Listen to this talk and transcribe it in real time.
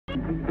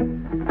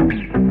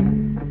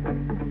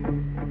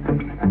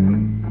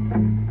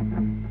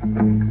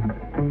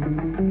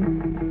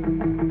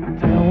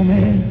Tell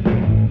me,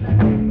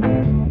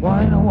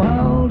 what in the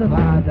world have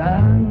I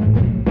done?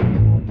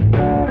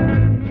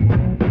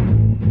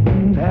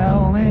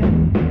 Tell me,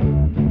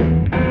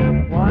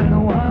 what in the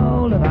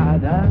world have I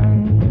done?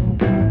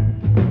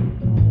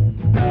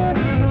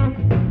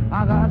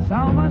 I got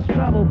so much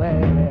trouble,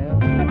 baby.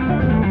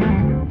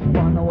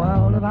 What in the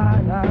world have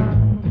I done?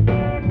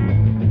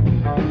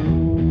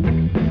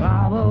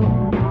 Trouble,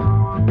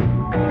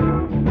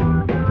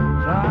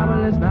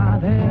 trouble is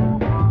not here.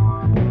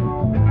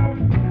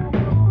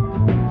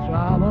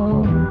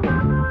 Trouble,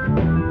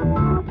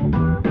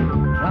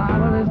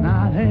 trouble is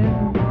not here.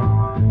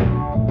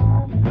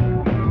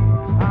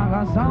 I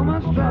got so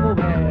much trouble,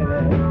 baby.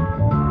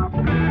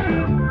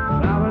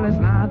 Trouble is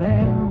not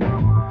there.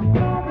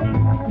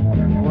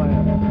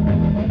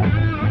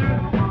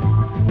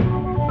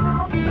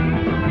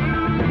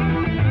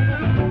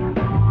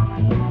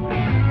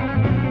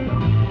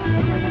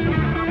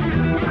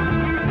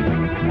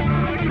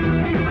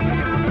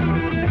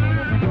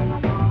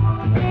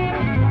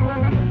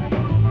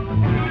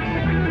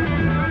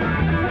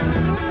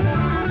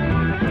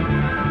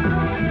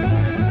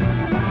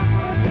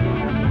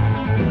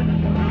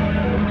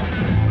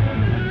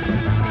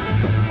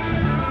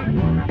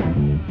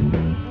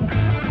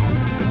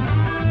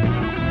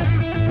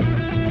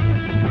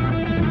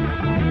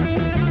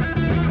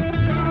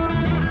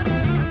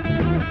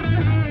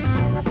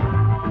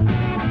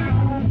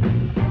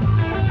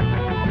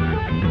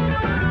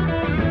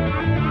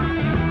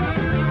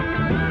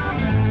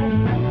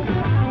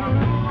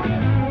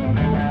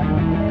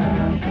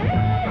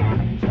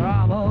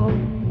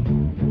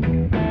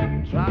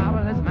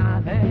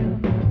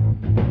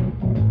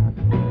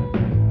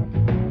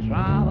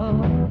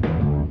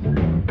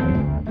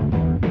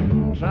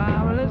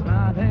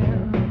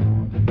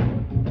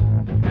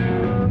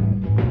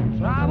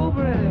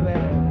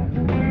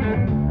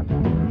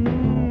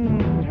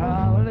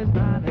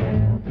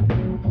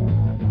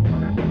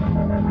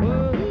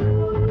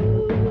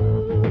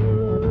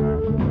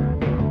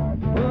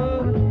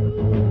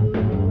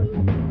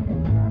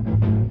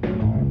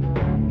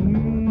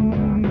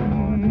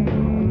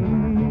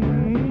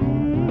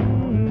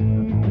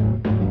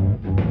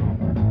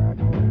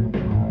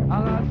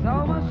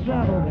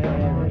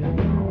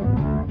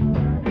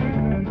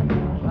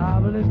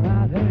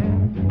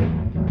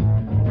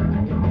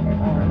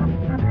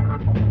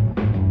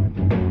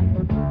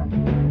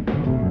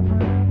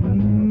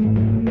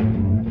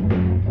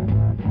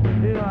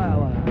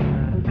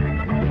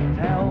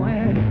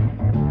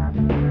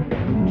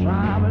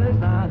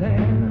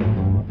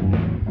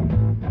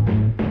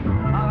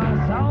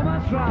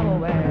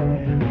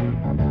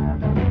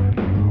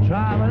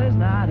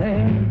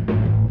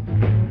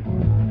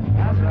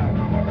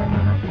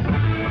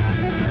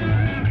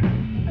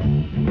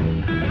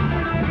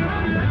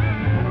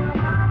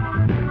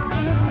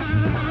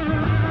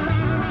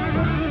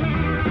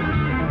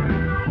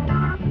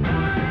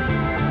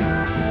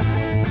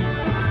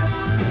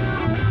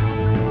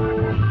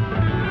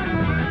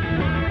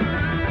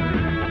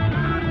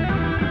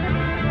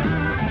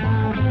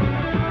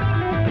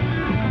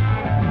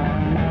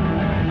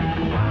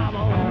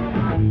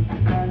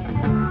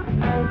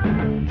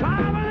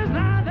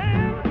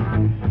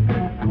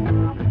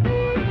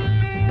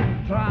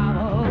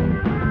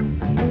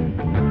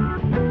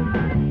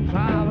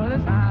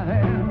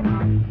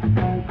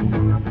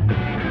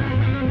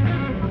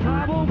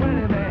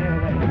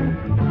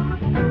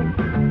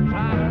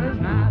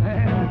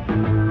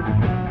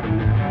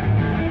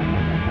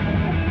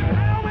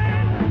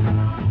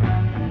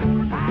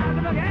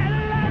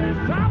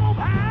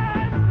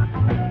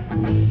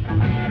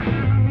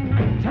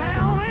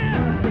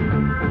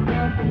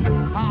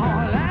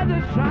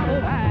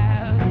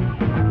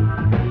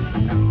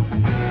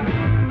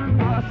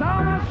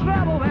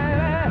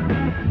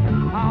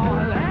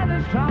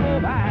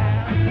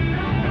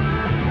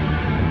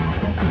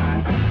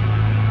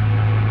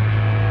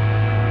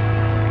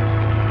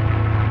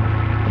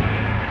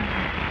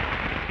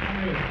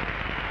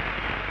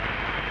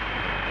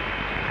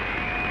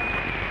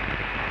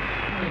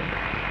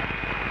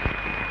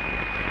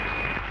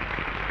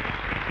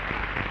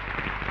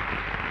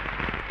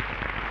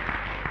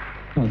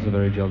 That was a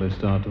very jolly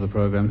start to the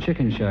program.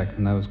 Chicken Shack,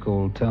 and that was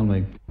called Tell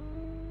Me.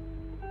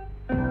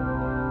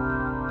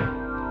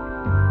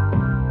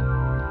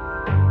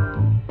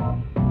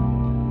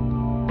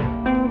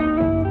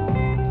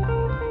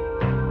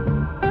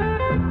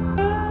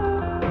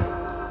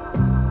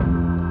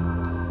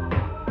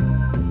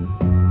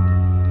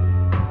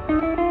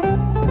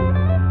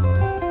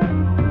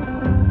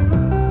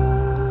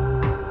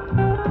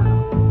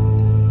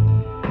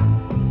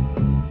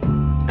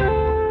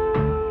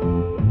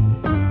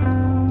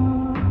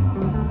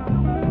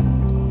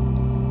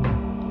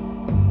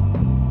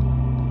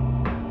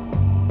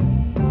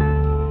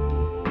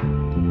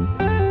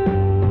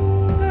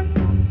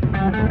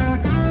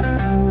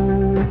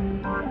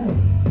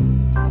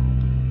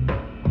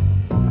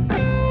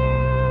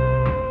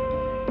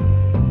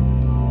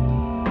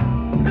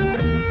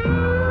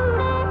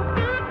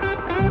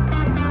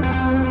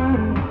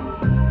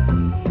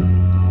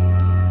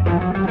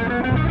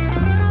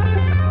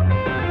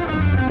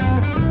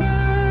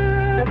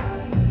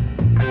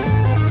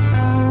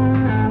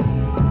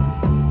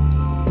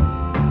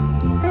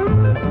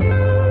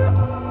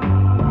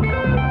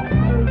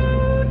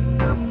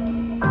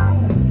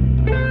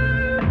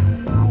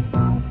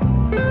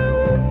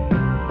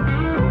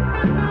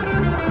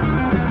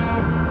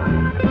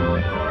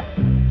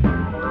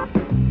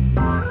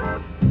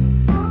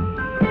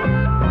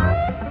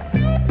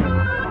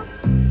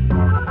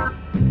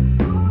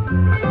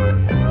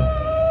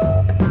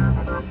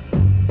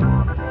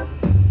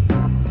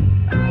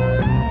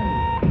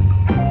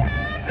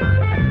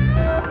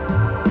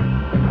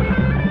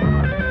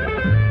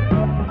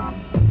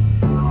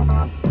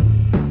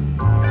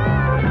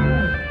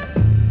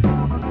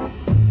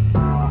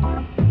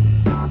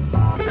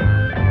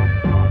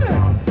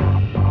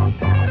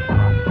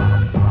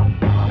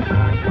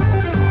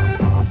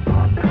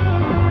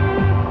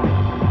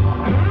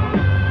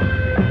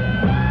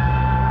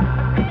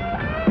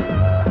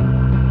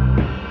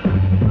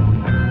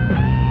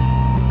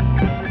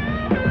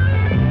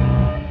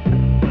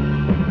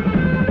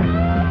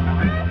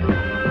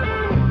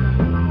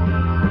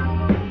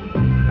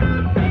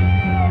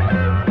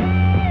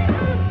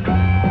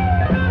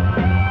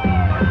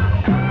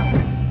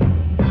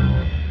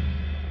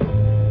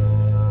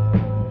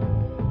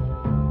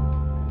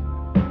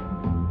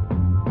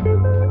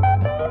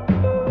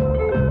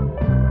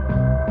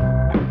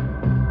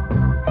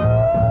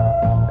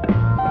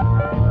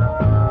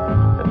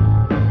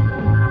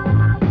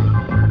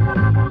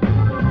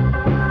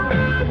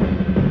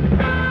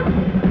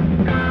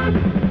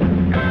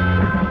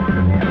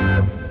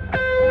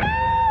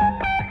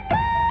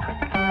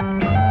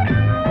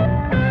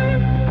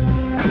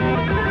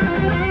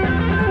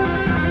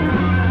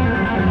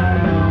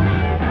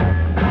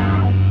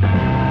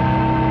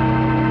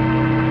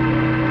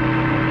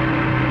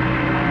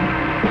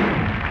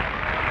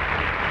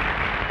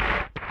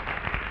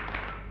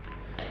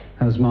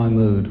 How's my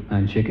mood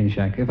and Chicken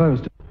Shack? If I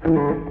was to...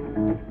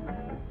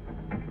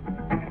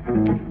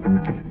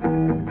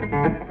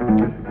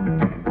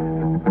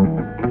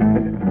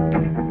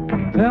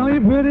 Tell me,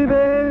 pretty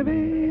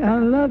baby, I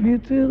love you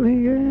till the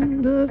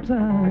end of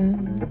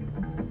time.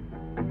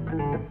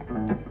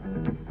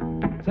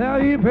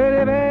 Tell you,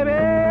 pretty baby,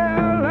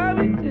 I love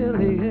you till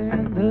the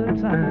end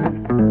of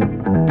time.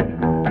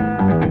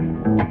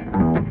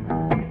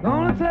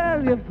 Gonna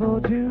tell your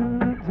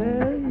fortune, I'll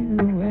tell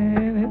you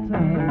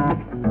anytime.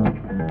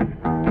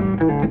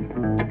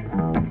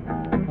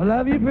 I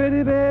love you,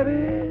 pretty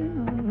baby,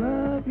 I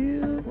love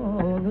you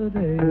all the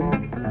day.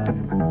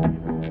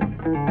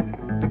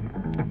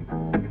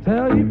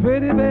 Tell you,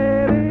 pretty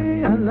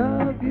baby, I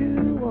love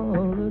you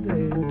all the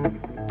day.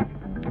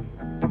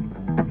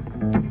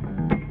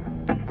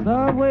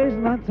 Stop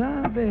wasting my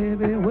time,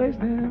 baby,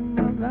 wasting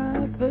my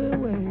life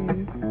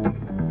away.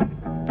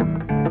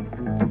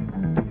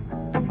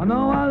 I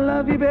know I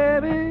love you,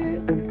 baby,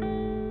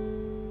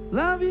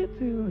 love you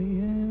till the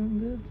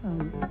end of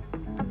time.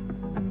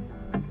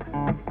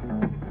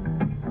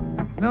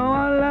 No,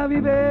 I love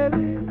you,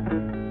 baby,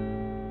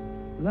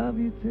 love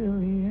you till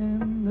the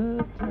end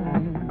of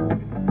time.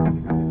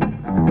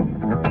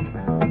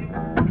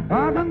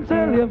 I can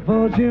tell your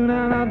fortune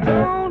and I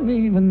don't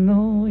even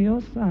know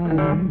your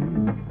sign.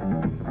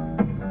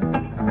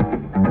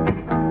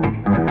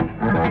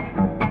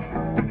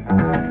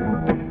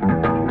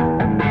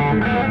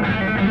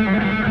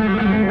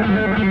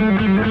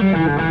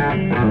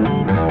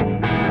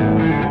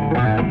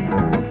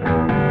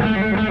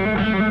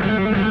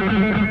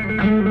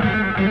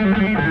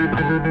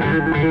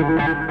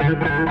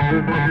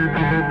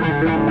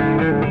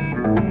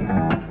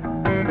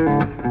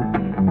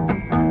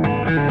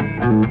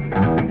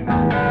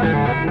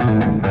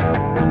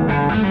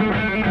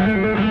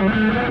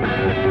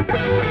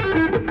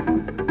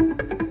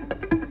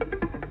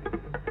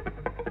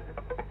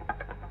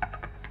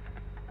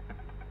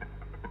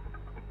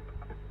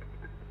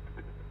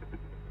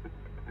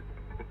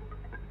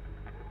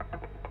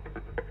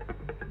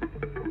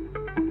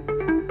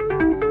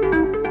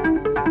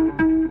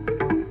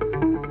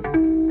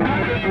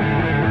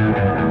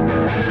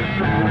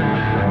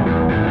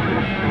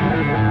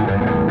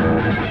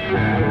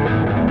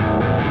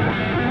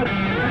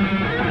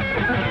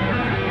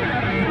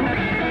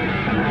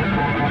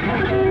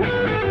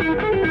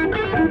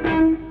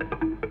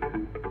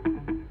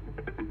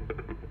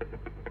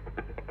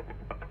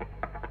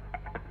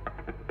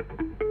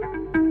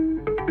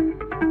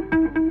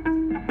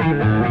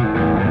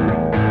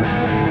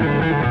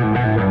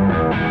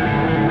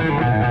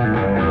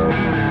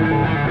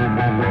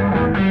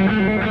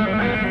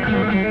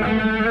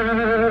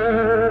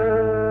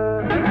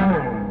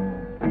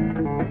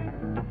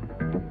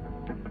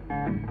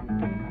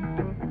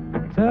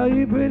 Tell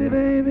you, pretty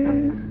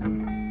baby,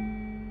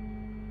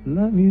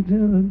 love you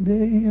till the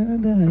day I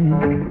die.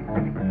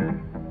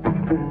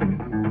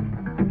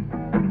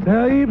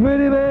 Tell you,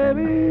 pretty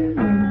baby,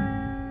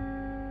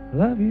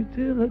 love you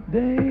till the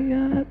day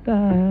I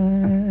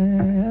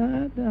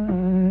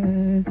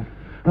die.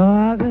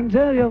 Oh, I can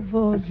tell your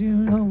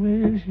fortune, I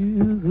wish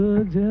you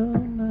could tell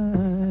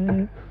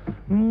mine.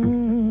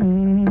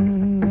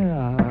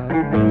 Yeah.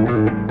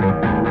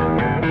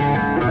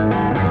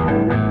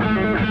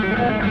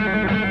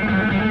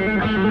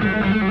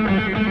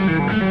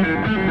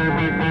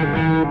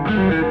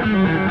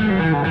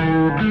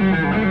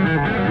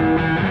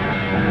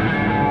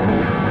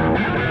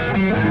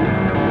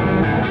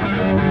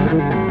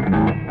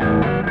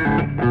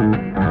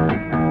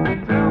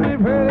 Tell me,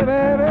 pretty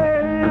baby,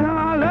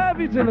 I love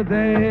you till the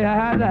day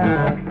I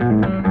die.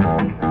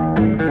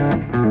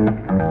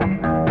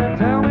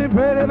 Tell me,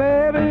 pretty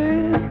baby,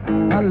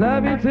 I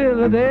love you till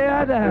the day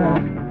I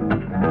die.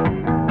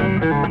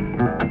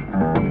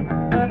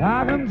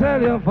 I can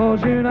tell your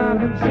fortune, I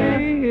can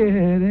see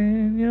it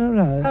in your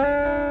eyes.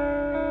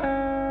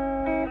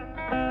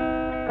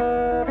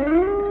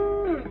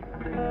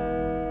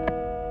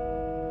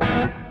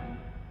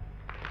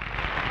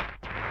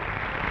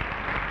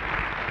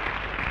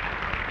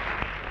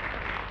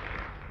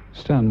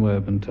 Stan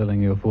Webb and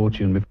Telling Your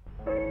Fortune before.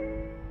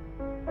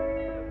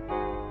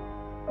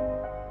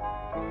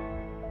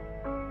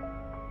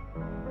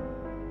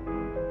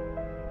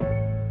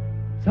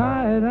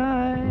 Tired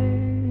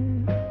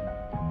eyes,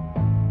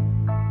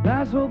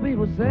 that's what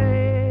people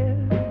say.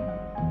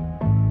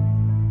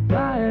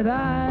 Tired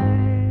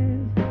eyes,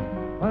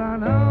 but I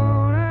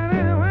know that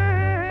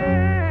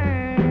anyway.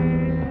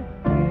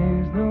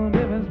 Makes no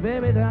difference,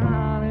 baby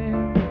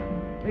darling.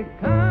 It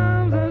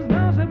comes as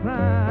no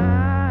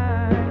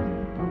surprise.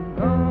 I'm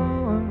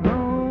going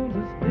home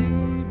to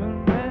sleep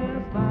and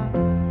rest my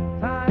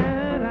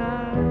tired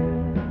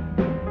eyes.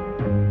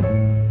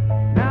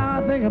 Now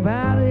I think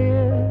about it,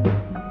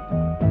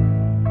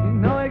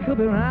 it could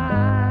be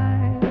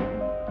right.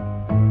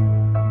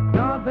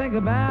 Don't think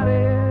about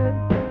it,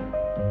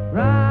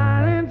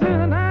 right into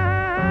the night.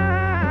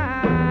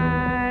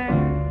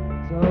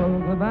 So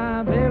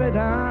goodbye, baby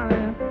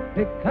darling,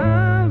 it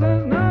comes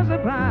as no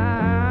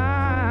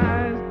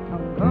surprise.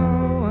 I'm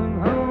going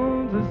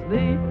home to sleep.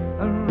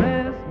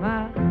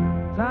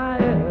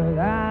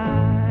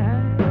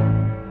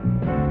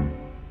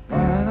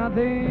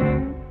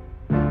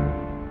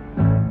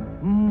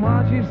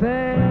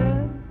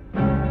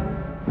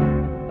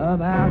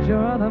 about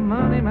your other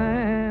money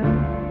man.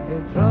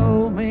 It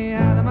drove me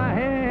out of my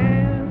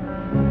head.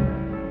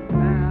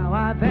 Now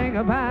I think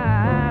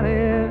about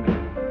it.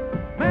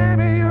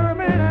 Maybe you're a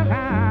better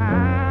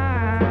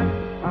kind.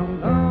 I'm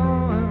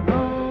going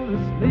home to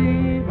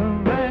sleep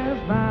and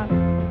rest my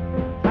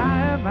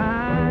tired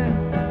mind.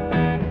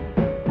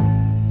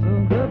 So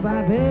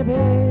goodbye,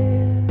 baby.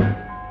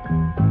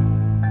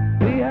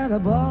 We had a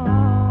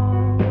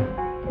ball.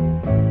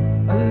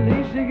 At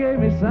least you gave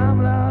me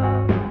some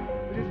love.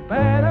 It's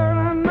better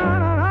than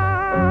none at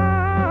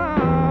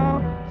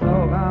all.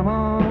 So come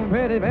on,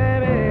 pretty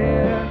baby.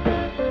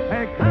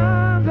 Here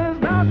comes as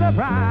no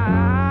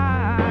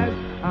surprise.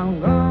 I'm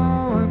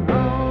going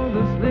home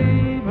to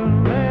sleep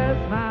and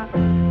rest my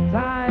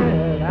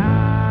tired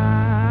eyes.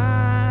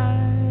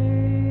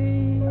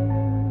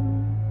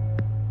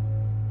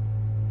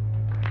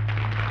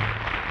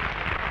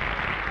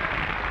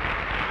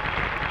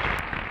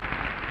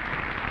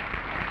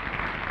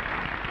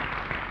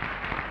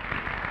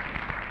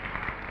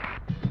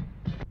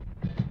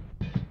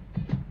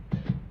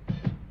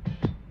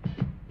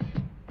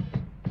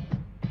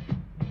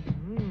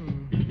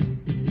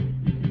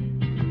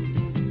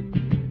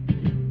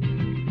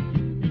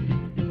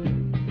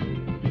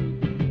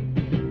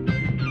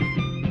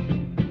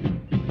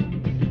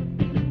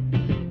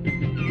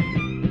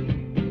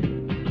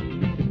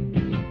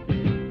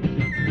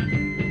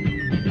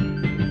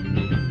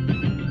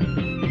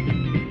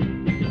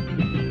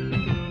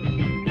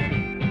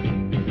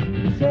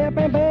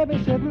 Sipping,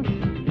 babysitting,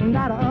 and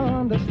I don't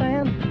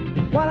understand.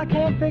 What I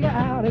can't figure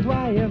out is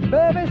why you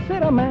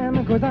babysit a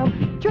man. Cause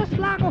I'm just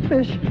like a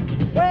fish,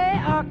 way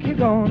I keep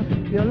going,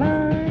 your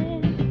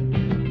line.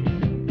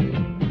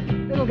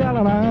 Little gal,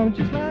 and I'm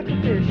just like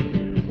a fish,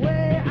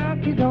 way I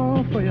keep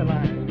going for your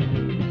line.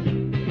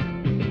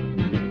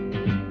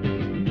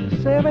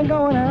 Say I've been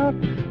going out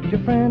with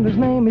your friend whose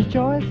name is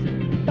Joyce.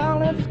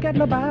 Darling, it's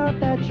getting about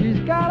that she's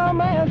got a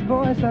man's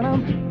voice. And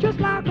I'm just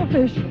like a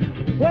fish,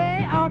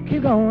 way I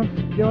keep going,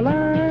 your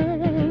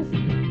lines.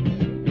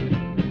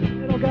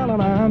 Little girl,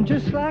 and I'm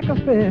just like a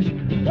fish,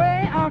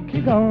 way I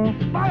keep going,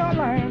 for your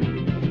lines.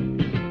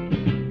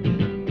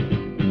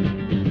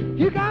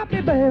 You got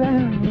me,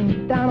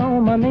 baby, down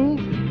on my knees.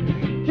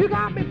 You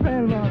got me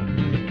praying, Lord,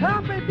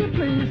 help if you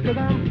please. Cause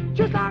I'm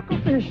just like a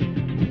fish,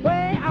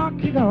 way I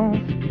keep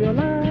going, your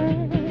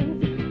lines.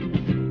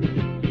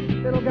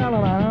 Little girl,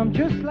 and I'm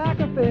just like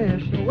a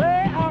fish,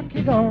 way I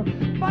keep going,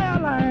 for your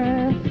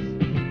lines.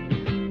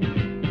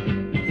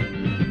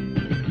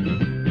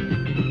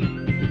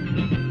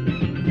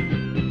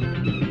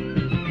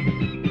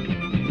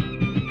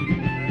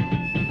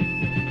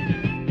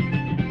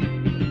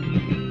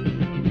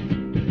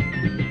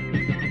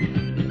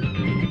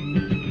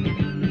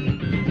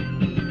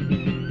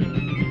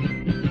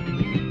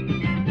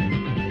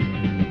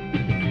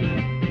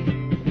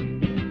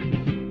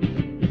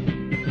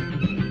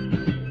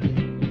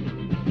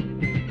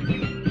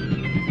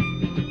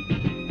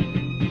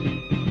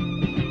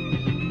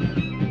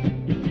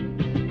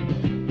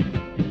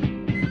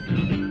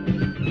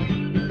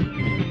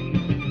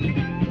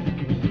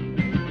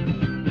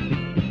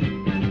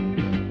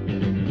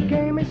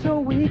 So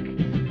weak,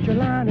 your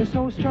line is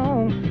so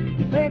strong.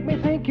 Make me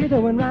think you're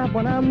doing right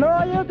when I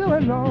know you're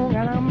doing wrong.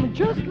 And I'm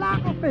just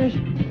like a fish,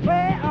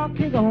 way I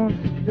keep on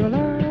your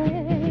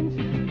lines.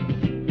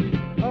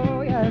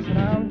 Oh yes, and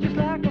I'm just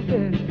like a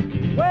fish,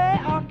 way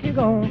I keep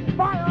on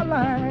for your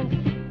lines.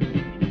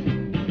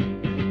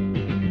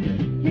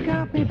 You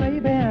got me,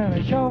 baby, and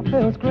it sure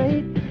feels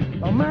great.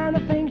 Don't mind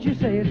the things you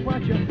say, it's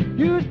what you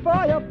use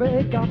for your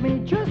bait. Got me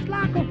just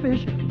like a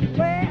fish,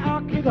 way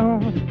I keep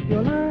on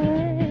your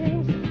lines.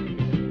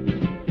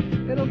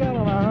 Little girl,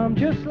 I'm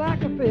just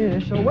like a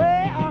fish,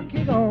 away I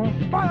keep on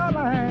for your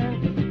line.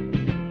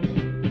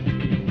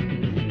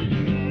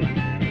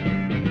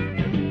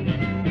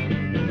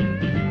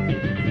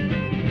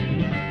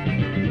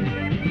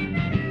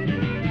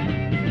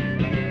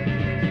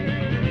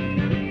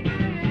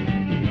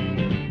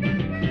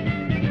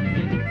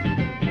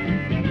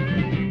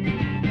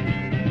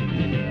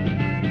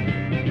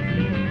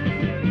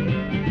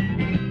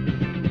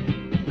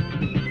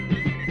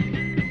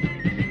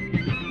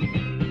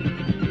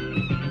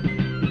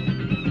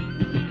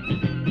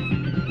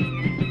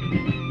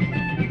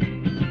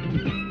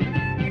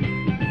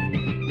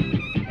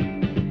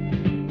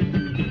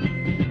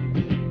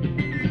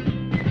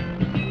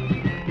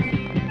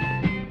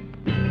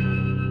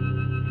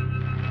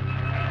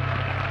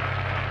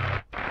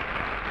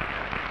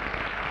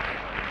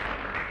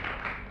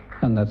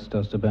 And that's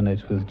Dr.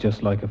 Bennett with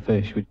Just Like a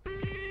Fish.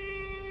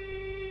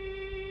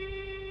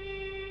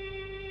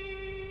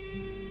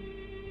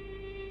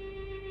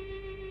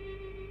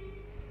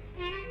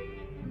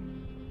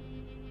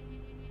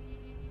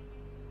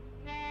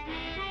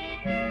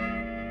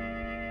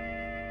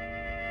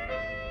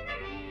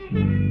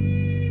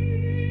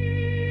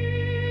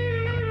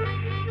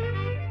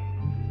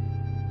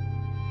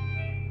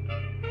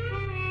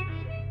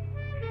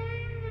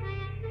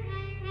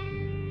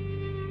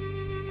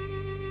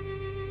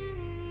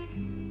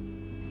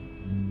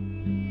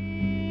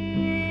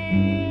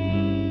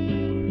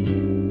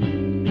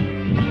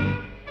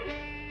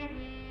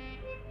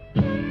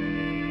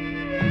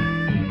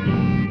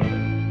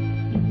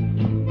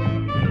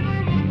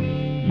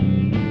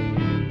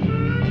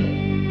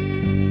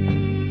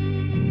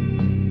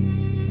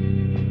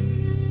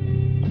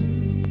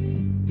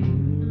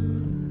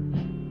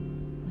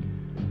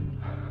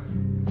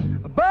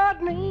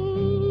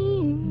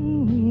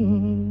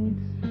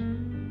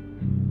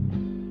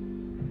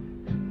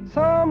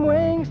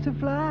 to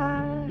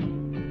fly.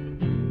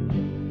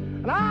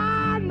 And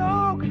I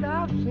know 'cause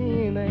I've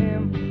seen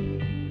them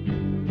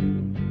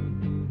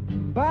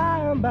by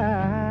and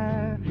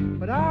by.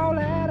 But all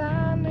that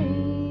I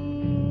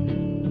need,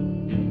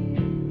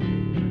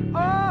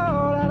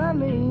 all that I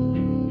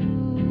need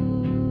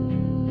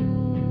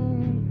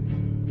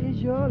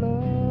is your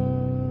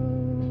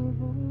love,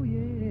 oh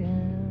yeah,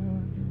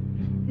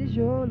 is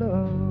your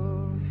love.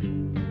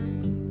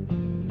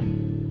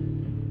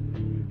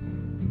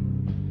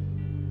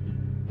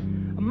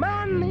 A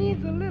man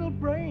needs a little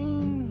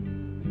brain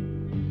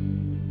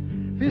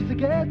just to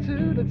get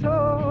to the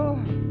toe.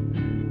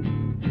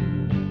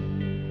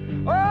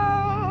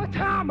 Oh,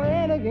 time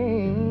and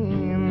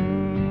again,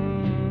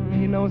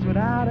 he knows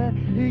without it,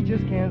 he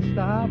just can't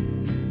stop.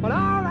 But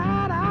all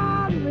that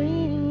I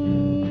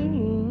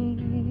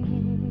need,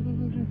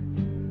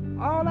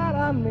 all that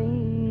I need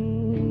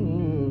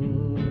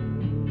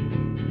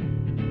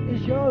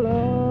is your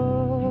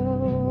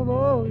love,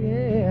 oh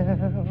yeah,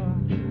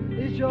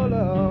 is your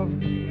love.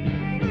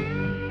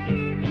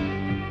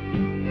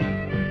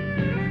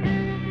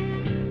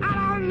 I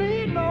don't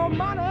need no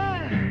money,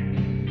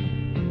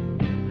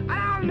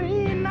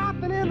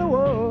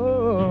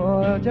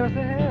 just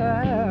to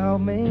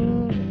help me,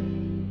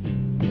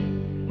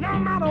 no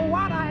matter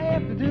what I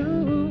have to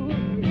do.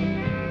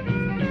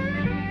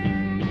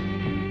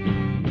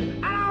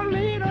 I don't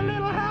need a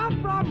little help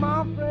from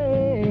my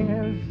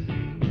friends,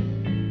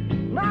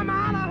 no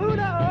matter who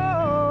they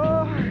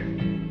are.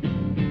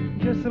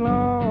 Just as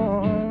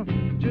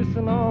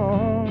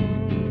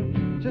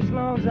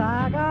long as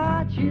I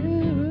got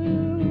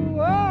you.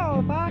 Oh,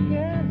 if I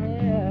can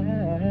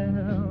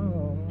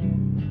help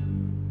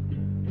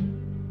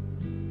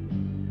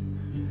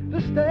the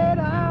state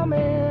I'm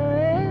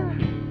in,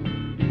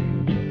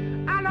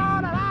 I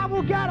know that I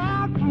will get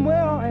out from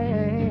where I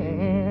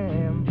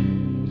am,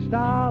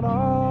 start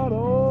all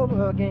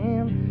over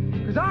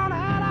again. 'Cause all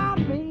that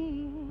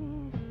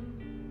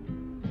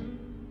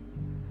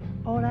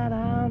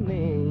I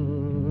need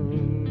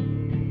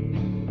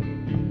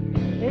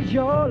is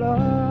your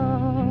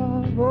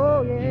love,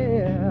 oh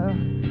yeah,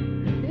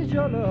 is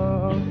your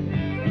love.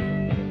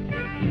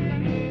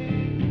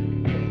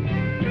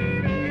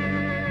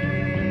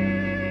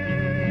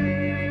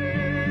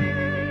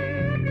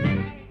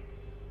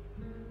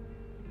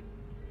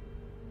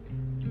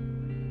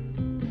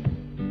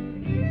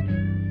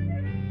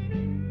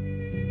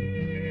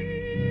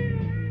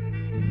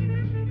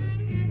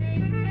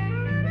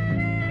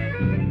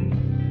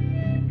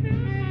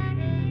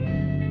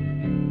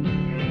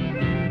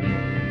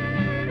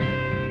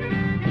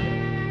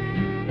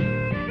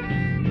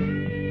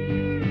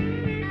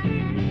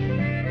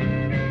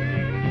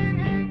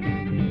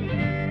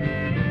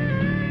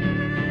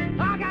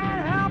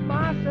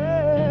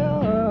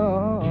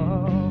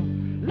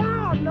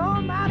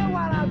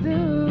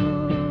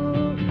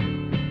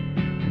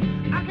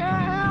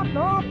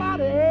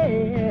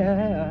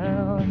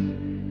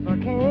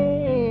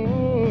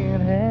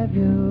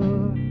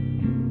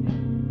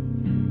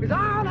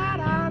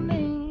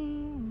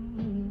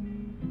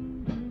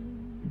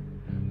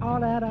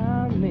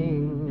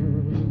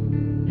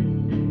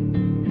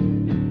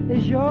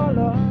 Your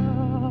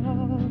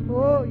love,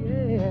 oh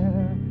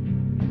yeah,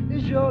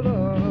 it's your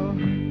love.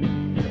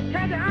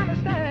 Can't you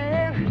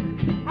understand?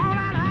 All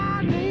that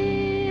I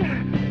need,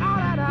 all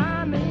that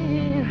I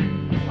need,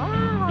 all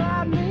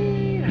I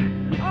need,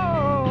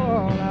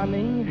 all I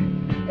need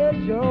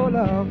is your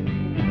love.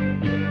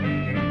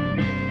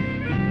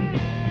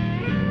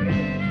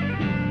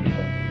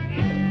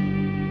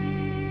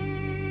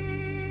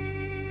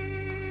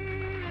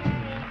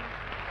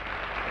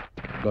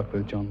 Luck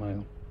with John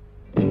Mayall.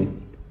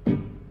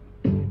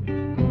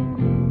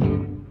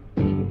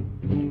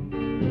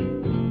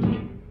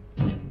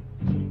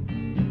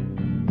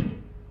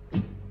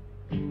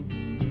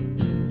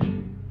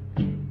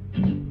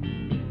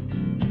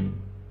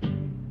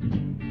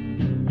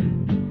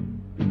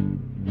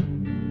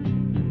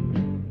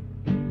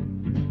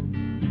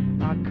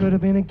 Could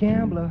have been a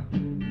gambler,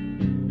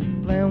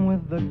 playing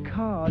with the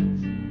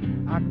cards.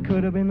 I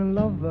could have been a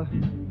lover,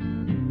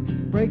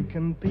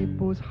 breaking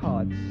people's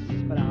hearts.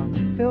 But I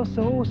feel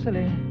so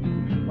silly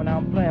when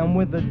I'm playing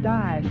with the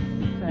dice.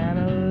 And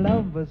a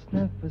lover's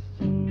never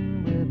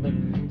seen with the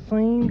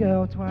same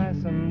girl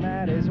twice, and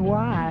that is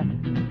why.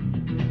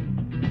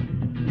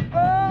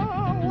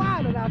 Oh,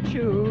 why did I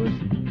choose?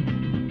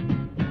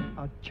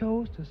 I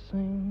chose to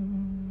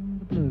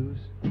sing the blues.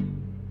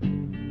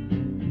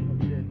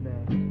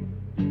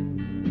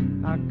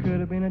 I could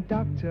have been a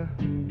doctor,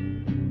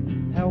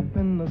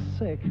 helping the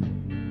sick.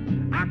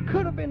 I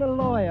could have been a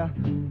lawyer,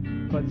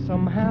 but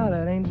somehow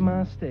that ain't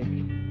my stick.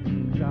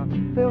 'Cause I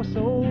feel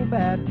so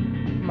bad,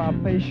 my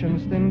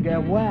patients didn't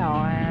get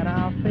well, and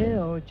I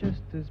feel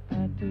just as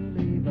bad to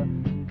leave a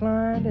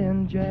client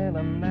in jail,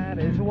 and that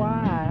is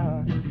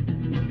why.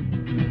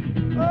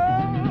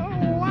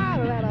 Oh, why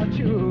did I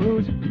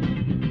choose?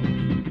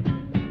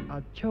 I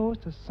chose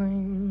to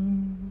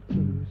sing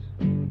blues.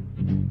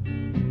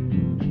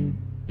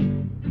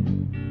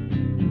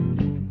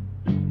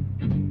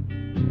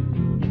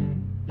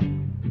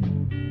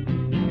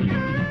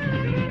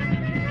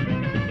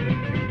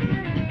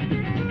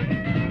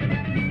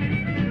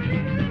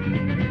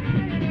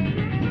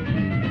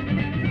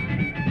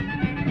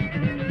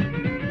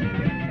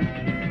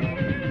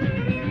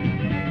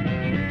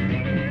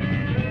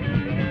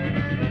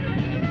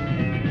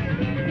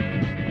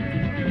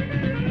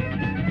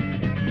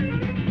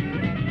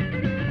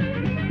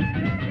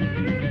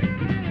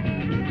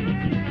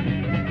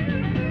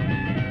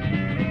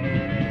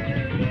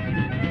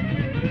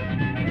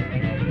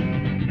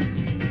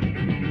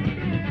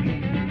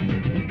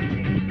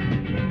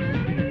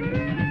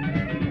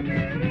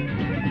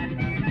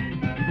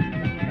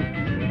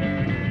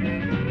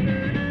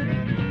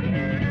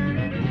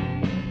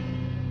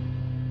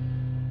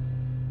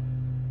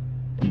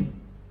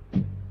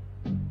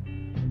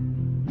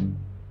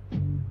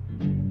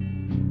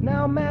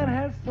 Now man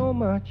has so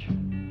much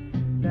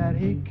that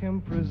he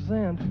can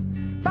present.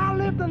 If I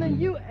lived in the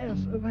U.S.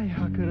 of A,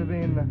 I could have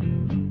been the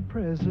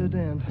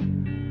president.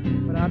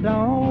 But I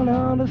don't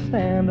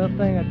understand the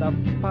thing that the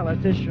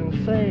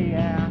politicians say.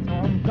 Yeah, so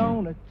I'm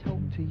gonna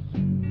talk to you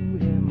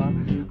in my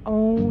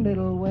own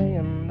little way,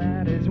 and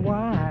that is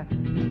why.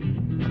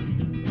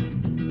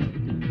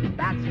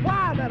 That's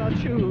why that I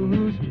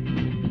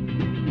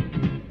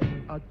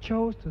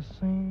chose to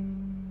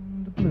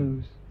sing the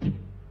blues.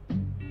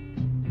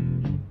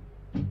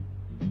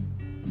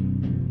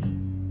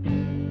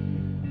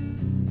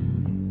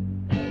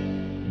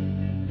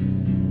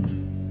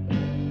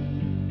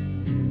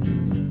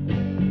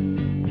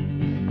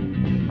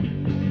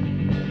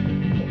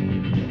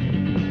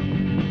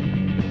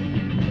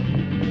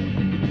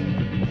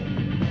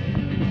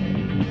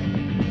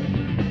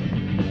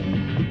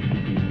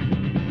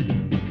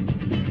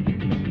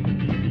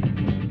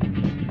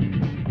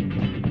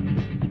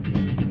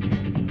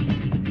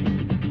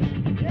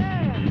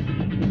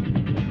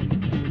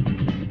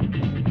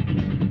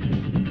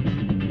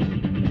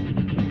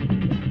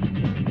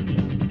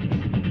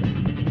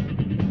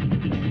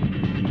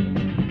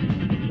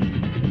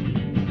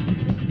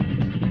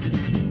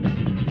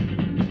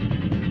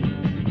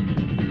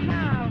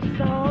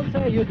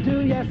 You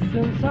do, yes,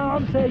 and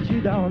some says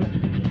you don't.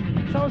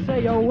 Some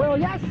say you will,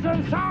 yes,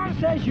 and some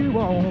says you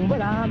won't.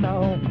 But I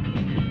know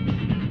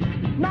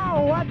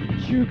what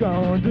you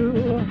gonna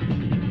do.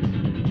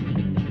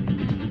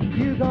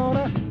 You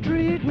gonna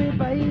treat me,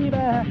 baby,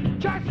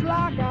 just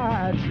like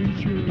I treat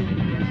you.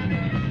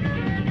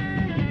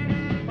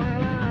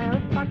 Well,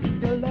 if I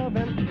give you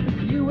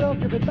loving, you will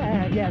give it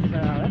back, yes,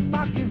 sir. If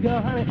I give you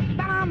honey,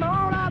 then I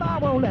know that I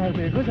won't let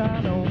it, because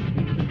I know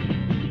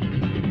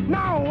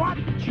what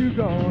you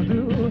gonna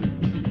do.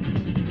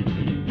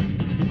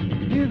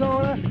 You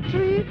gonna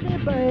treat me,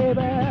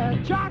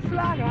 baby, just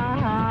like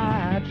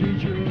I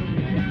treat you.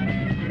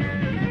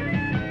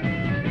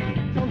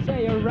 Some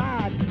say you're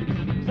right,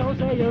 some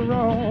say you're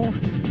wrong.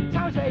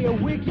 Some say you're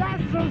weak, yes,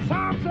 and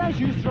some say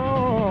you're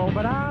strong.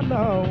 But I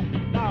know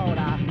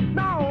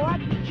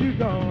what you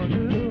gonna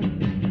do.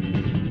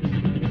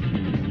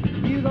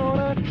 You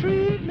gonna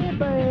treat me,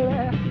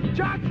 baby,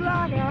 just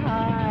like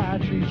I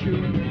treat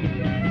you.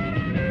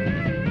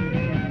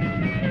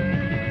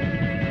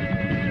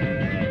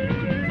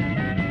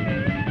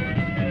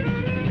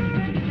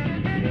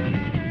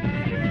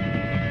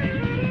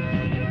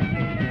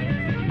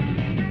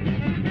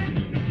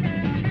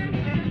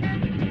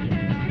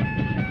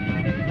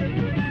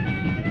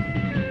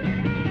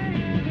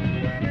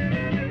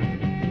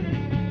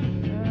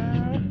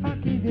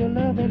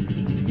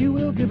 You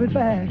will give it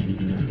back.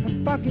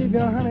 If I give you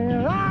honey,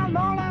 I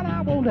know that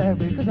I won't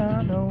have it, because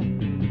I know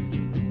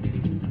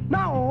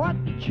what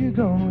you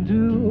gonna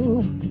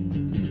do.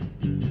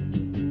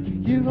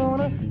 You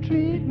gonna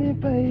treat me,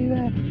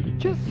 baby,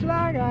 just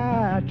like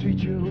I treat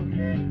you.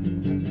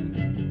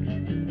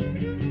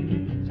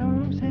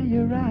 Some say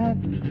you're right,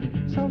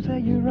 some say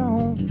you're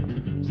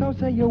wrong. Some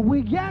say you're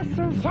weak, yes,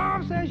 and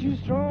some say you're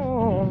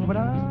strong. But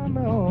I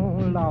know,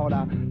 Lord,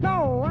 I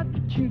know what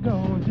you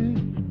gonna do.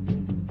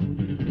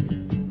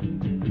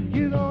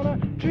 You gonna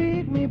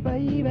treat me,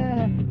 baby,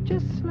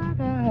 just like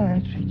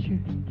I treat you.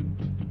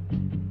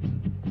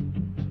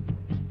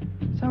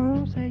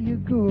 Some say you're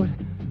good,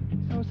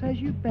 some say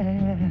you're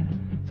bad.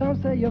 Some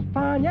say you're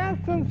fine, yes,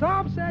 and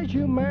some say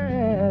you're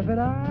mad. But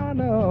I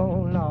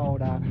know,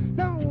 Lord, I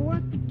know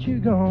what you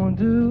gonna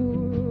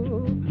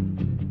do.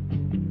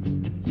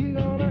 You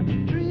gonna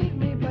treat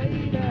me,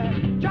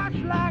 baby, just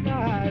like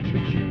I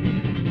treat you.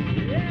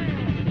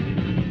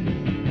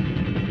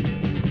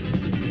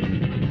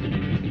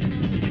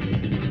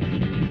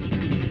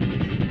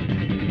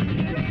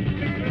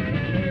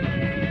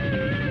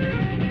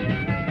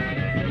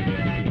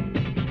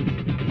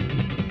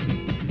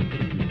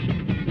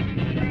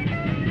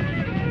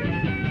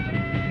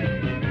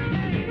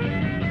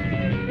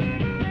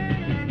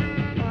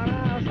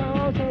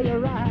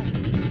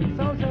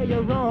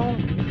 You're wrong.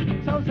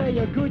 Some say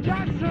you're good,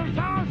 yes, and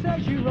some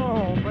says you're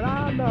wrong. But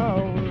I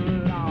know,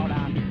 Lord,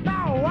 I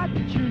know what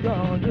you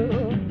gonna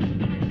do.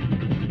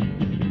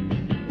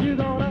 You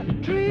gonna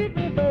treat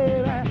me,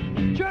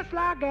 baby, just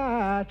like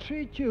I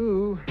treat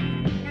you.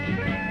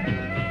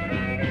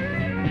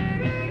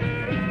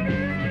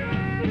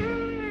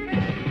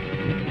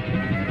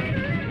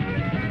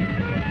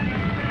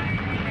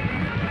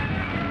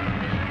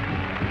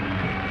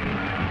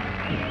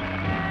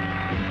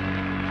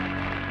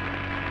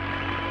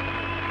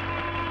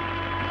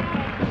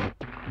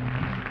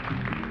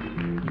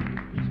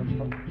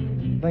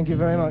 Thank you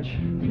very much.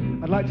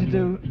 I'd like to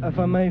do, if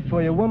I may,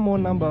 for you, one more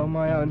number on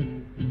my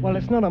own. Well,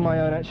 it's not on my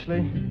own,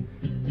 actually,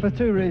 for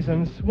two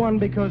reasons. One,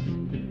 because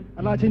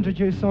I'd like to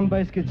introduce on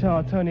bass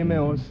guitar Tony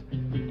Mills,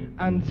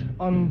 and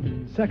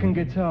on second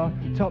guitar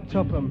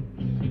Topham,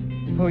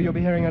 who you'll be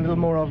hearing a little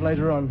more of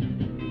later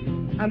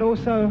on. And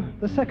also,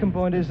 the second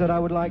point is that I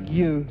would like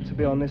you to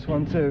be on this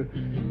one too.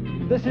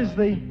 This is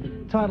the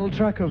title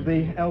track of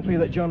the LP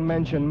that John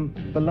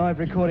mentioned, the live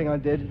recording I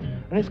did,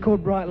 and it's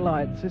called Bright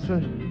Lights. It's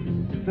a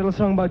little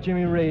song by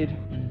Jimmy Reed.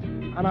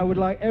 And I would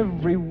like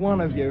every one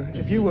of you,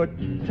 if you would,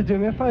 to do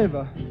me a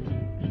favor.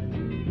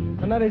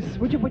 And that is,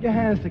 would you put your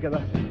hands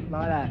together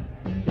like that?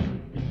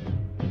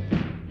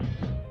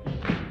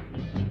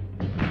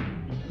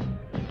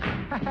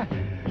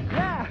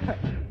 Yeah!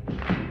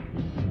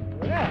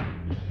 Yeah!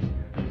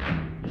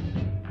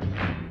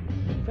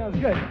 Sounds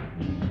good.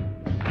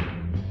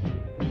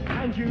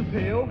 And you,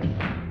 Peel.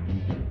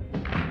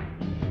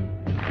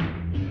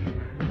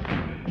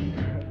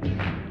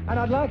 And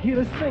I'd like you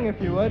to sing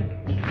if you would.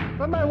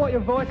 No matter what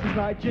your voice is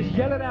like, just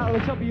yell it out at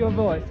the top of your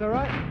voice, all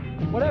right?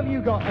 Whatever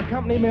you got,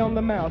 accompany me on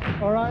the mouth,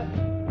 all right?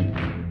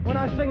 When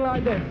I sing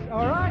like this,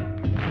 all right?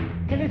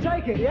 Can you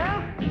take it,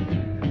 yeah?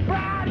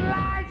 Bright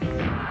lights,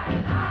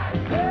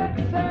 big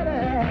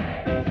city,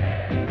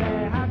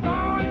 they have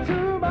gone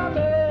to my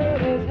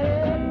baby's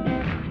head.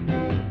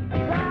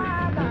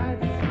 Bright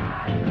lights,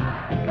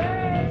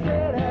 big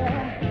city,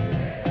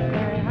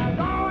 they have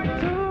gone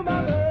to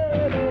my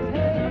baby's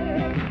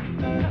head.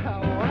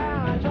 Well,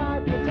 I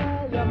tried to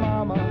tell your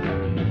mama,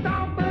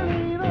 don't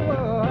believe a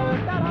word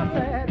that I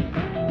said.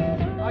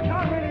 I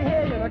can't really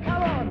hear you, now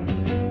come on.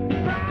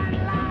 Bright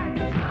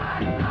lights,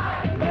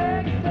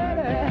 big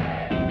city,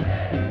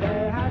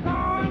 they have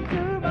gone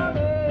to my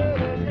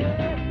baby's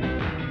head.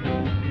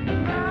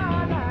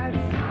 Bright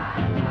lights,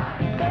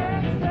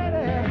 big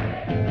city,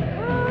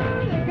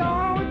 they're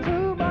gone to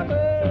my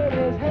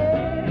baby's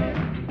head.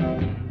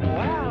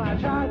 Well, I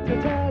tried to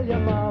tell your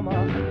mama,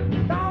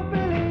 don't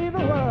believe a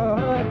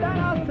word that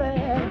I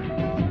said.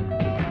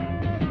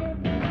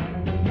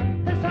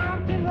 There's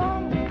something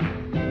wrong,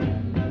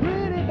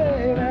 pretty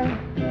baby,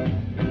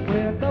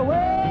 with the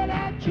way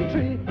that you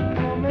treat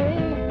for me.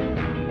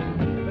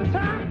 There's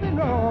something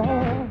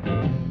wrong,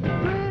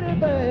 pretty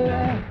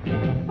baby,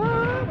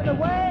 with the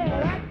way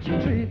that you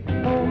treat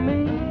for me.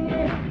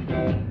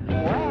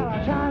 Well, I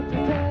tried to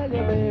tell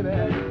you, baby,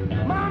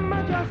 mama,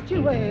 just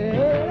you wait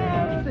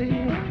and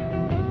see.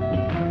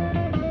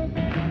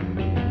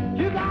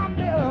 You got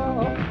me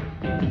up,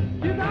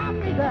 you got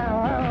me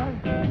down,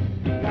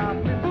 got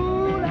me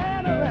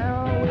fooling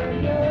around with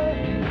you.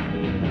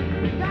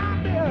 You got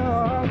me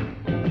up,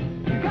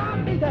 you got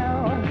me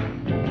down,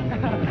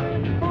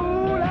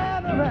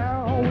 fooling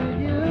around with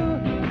you.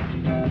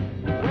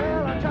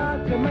 Well, I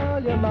tried to tell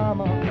your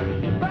mama,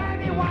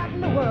 baby, what in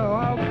the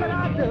world could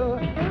I do?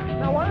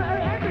 Now,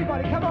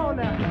 everybody, come on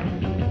now.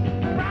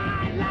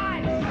 Bright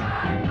lights,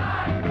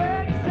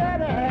 big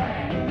city,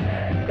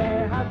 they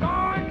have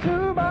gone to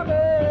my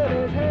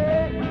baby's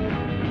head.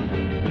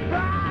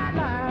 Bright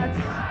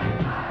lights,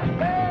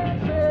 big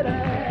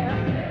city,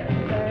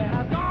 they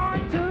have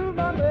gone to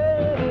my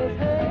baby's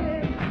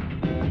head.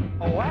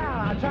 Oh, well,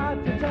 I tried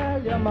to tell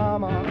your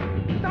mama,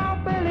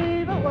 don't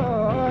believe a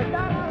word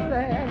that I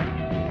said.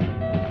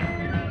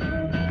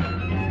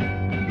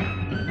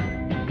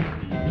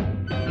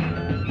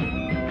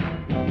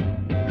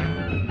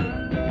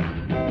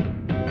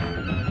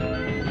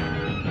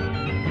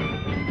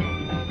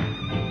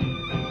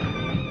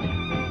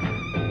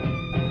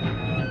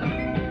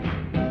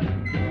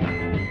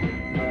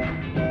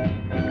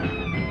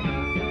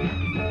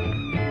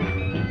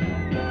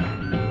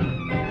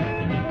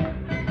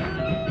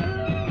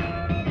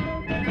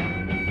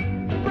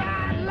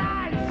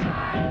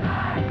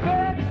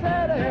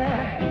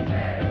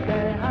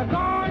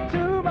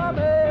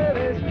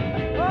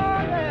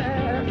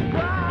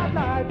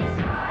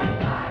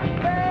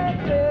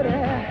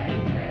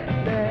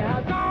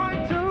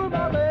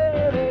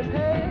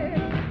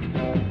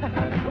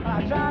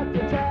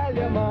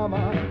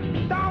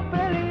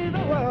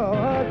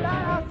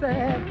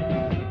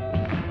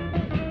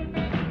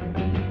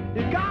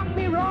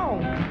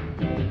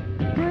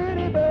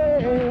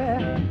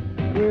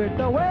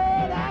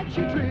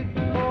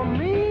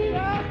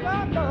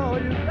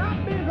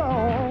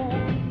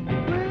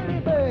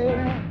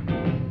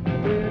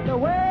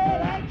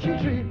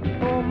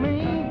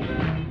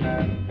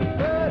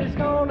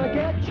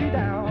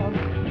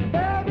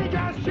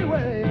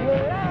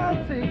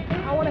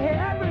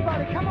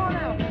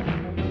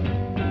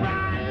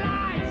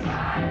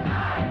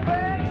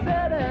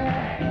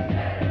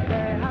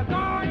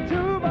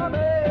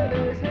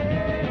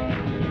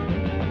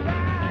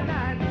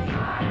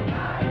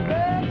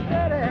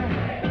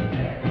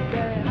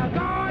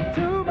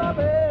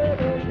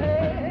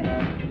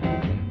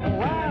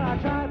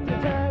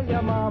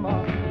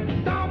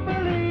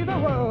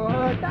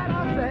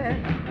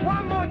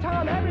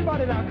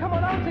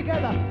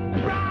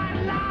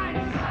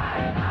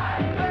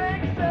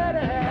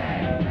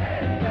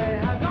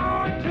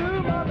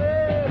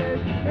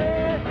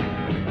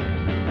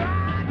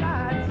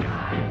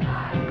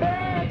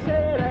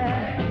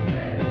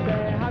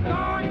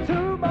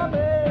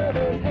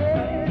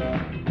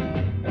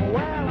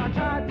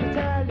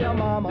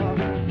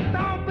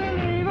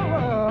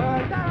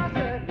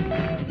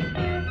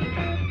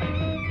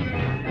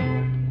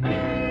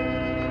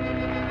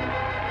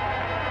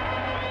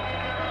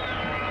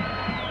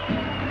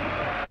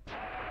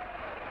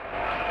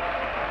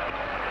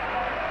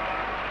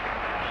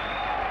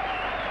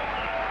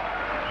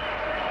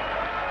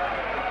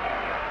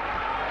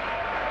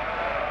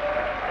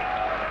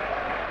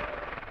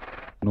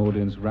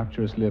 audience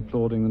rapturously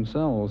applauding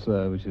themselves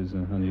there, which is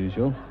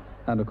unusual.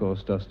 And of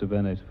course, Duster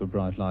Bennett for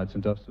Bright Lights,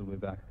 and Duster will be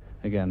back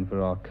again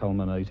for our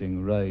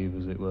culminating rave,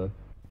 as it were.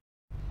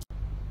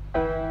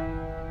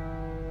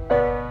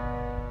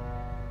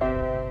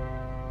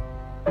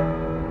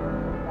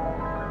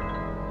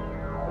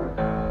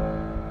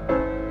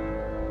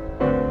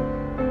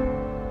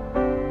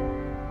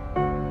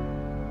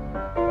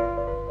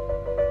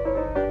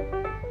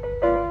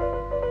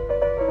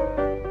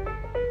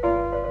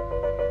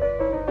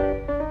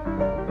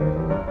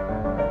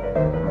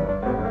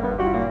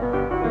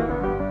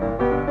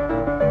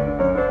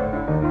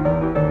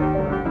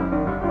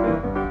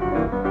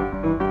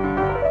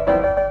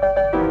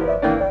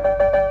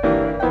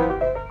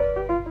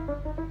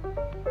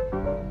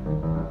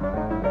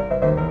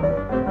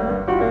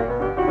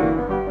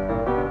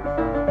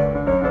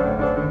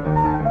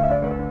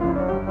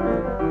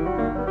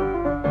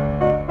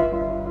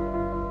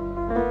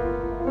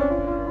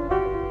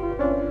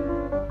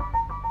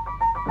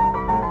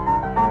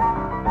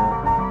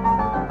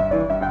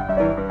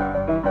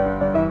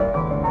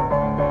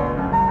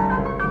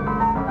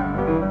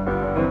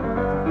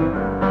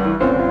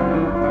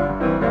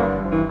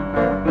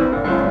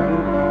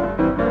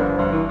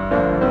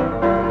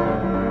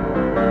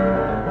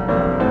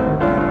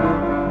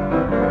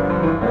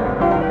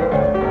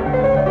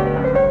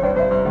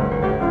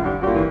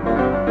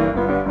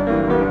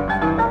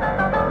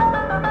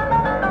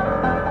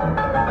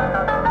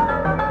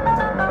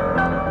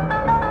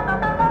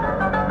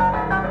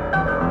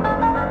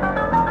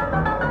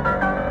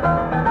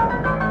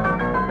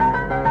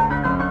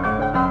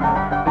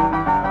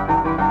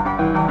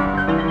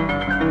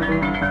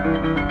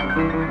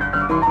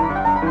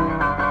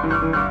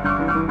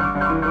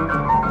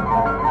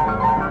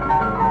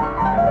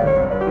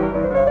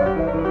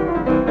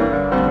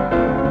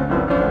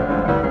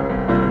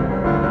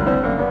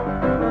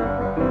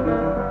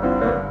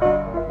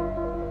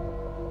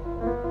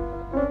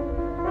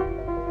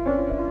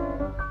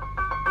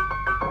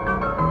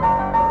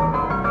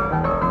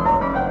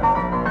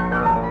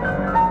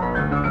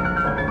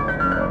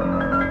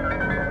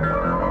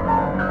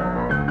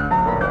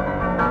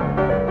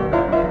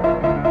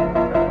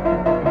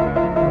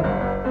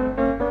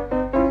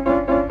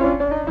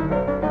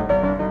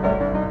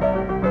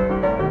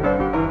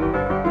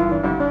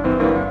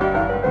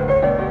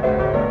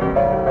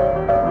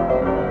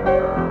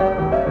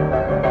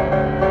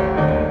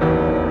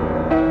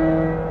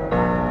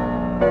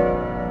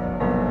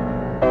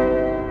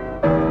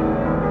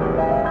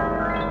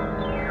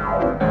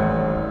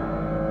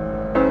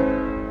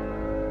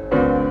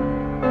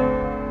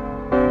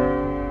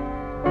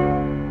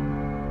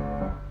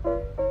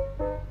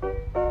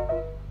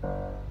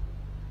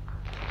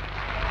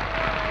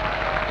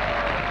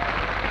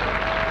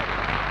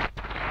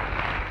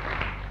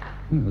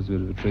 That was a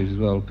bit of a treat as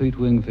well. Pete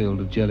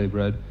Wingfield of Jelly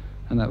Bread,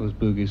 and that was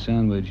Boogie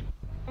Sandwich.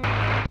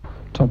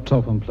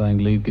 Topham playing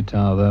lead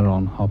guitar there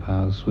on Hop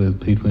House,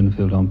 with Pete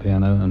Wingfield on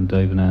piano and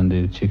Dave and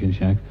Andy of Chicken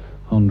Shack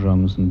on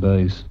drums and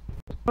bass.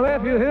 Well,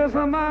 if you hear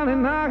somebody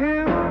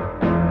knocking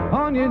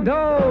on your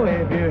door,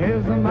 if you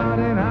hear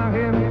somebody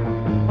knocking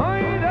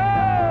on your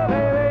door,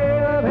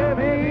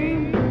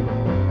 baby,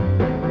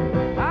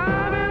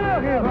 I'll be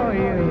looking for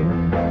you.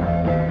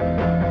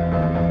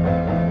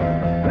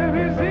 If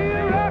you see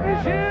a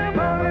rocket ship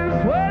on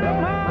its way to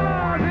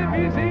Mars, if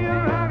you see a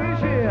rocket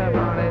ship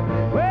on its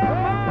way to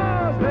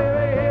Mars, baby,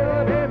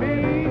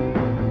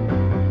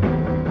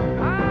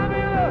 I'll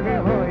be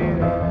looking for you.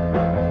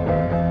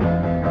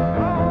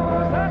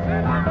 Oh, such a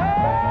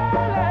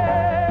valley,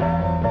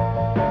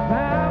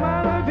 down by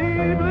the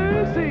deep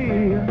blue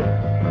sea.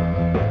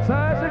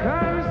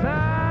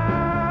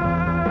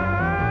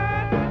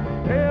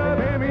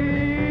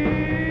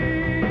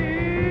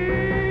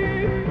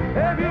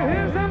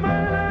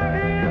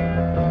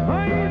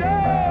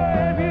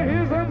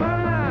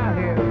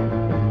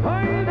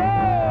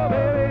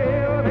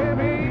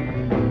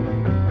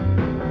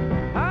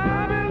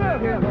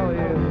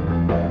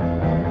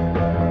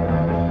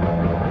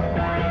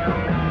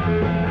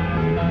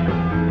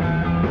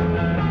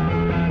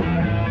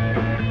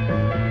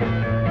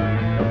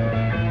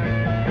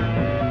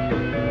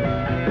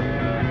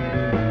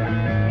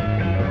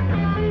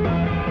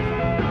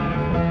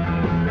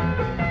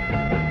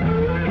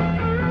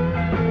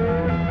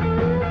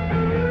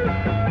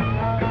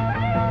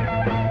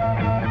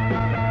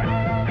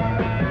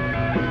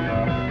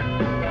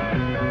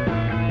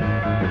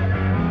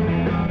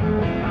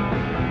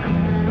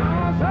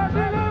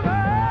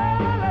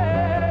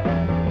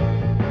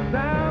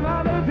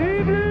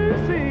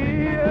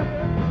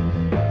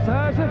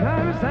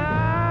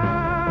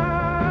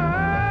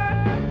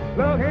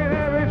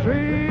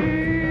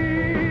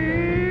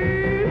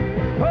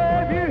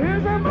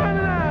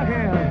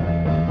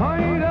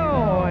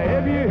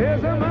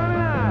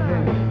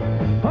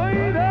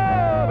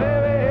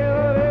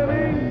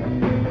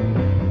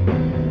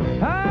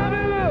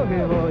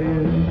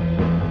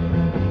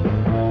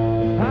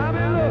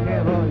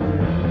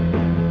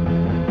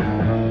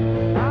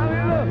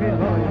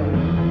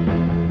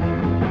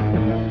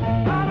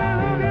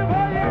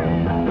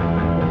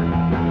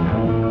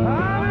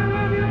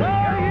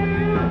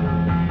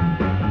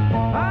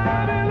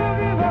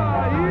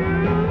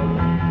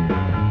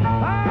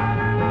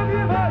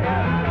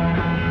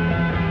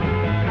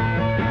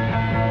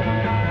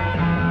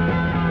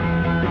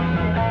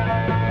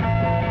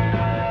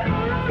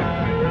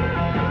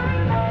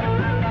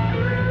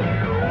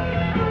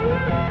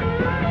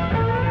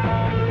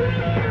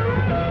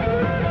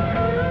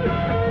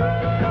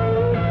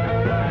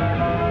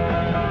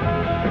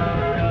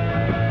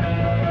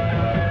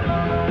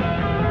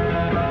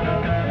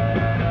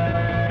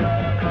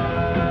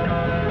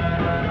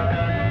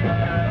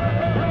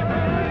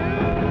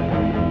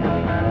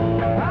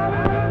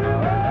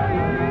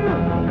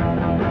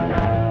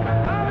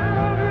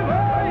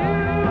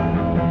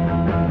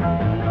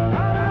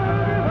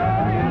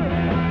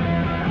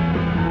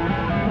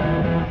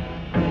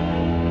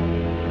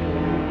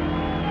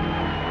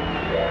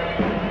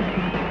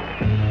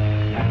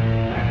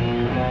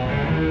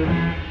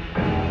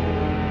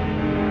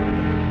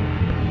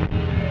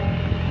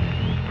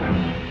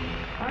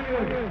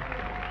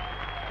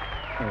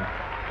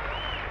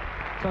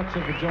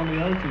 touch of the Johnny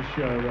Otis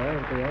show there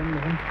at the end.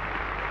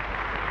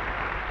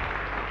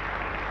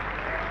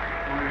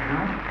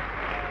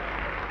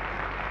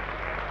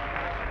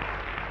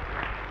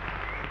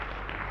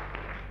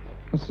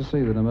 That's to see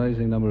that an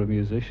amazing number of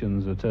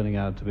musicians are turning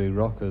out to be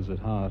rockers at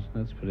heart.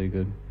 That's pretty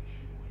good.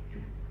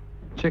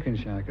 Chicken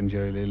Shack and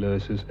Jerry Lee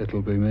Lewis's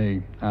It'll Be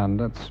Me. And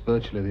that's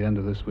virtually the end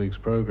of this week's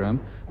programme.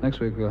 Next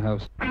week we'll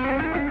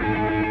have...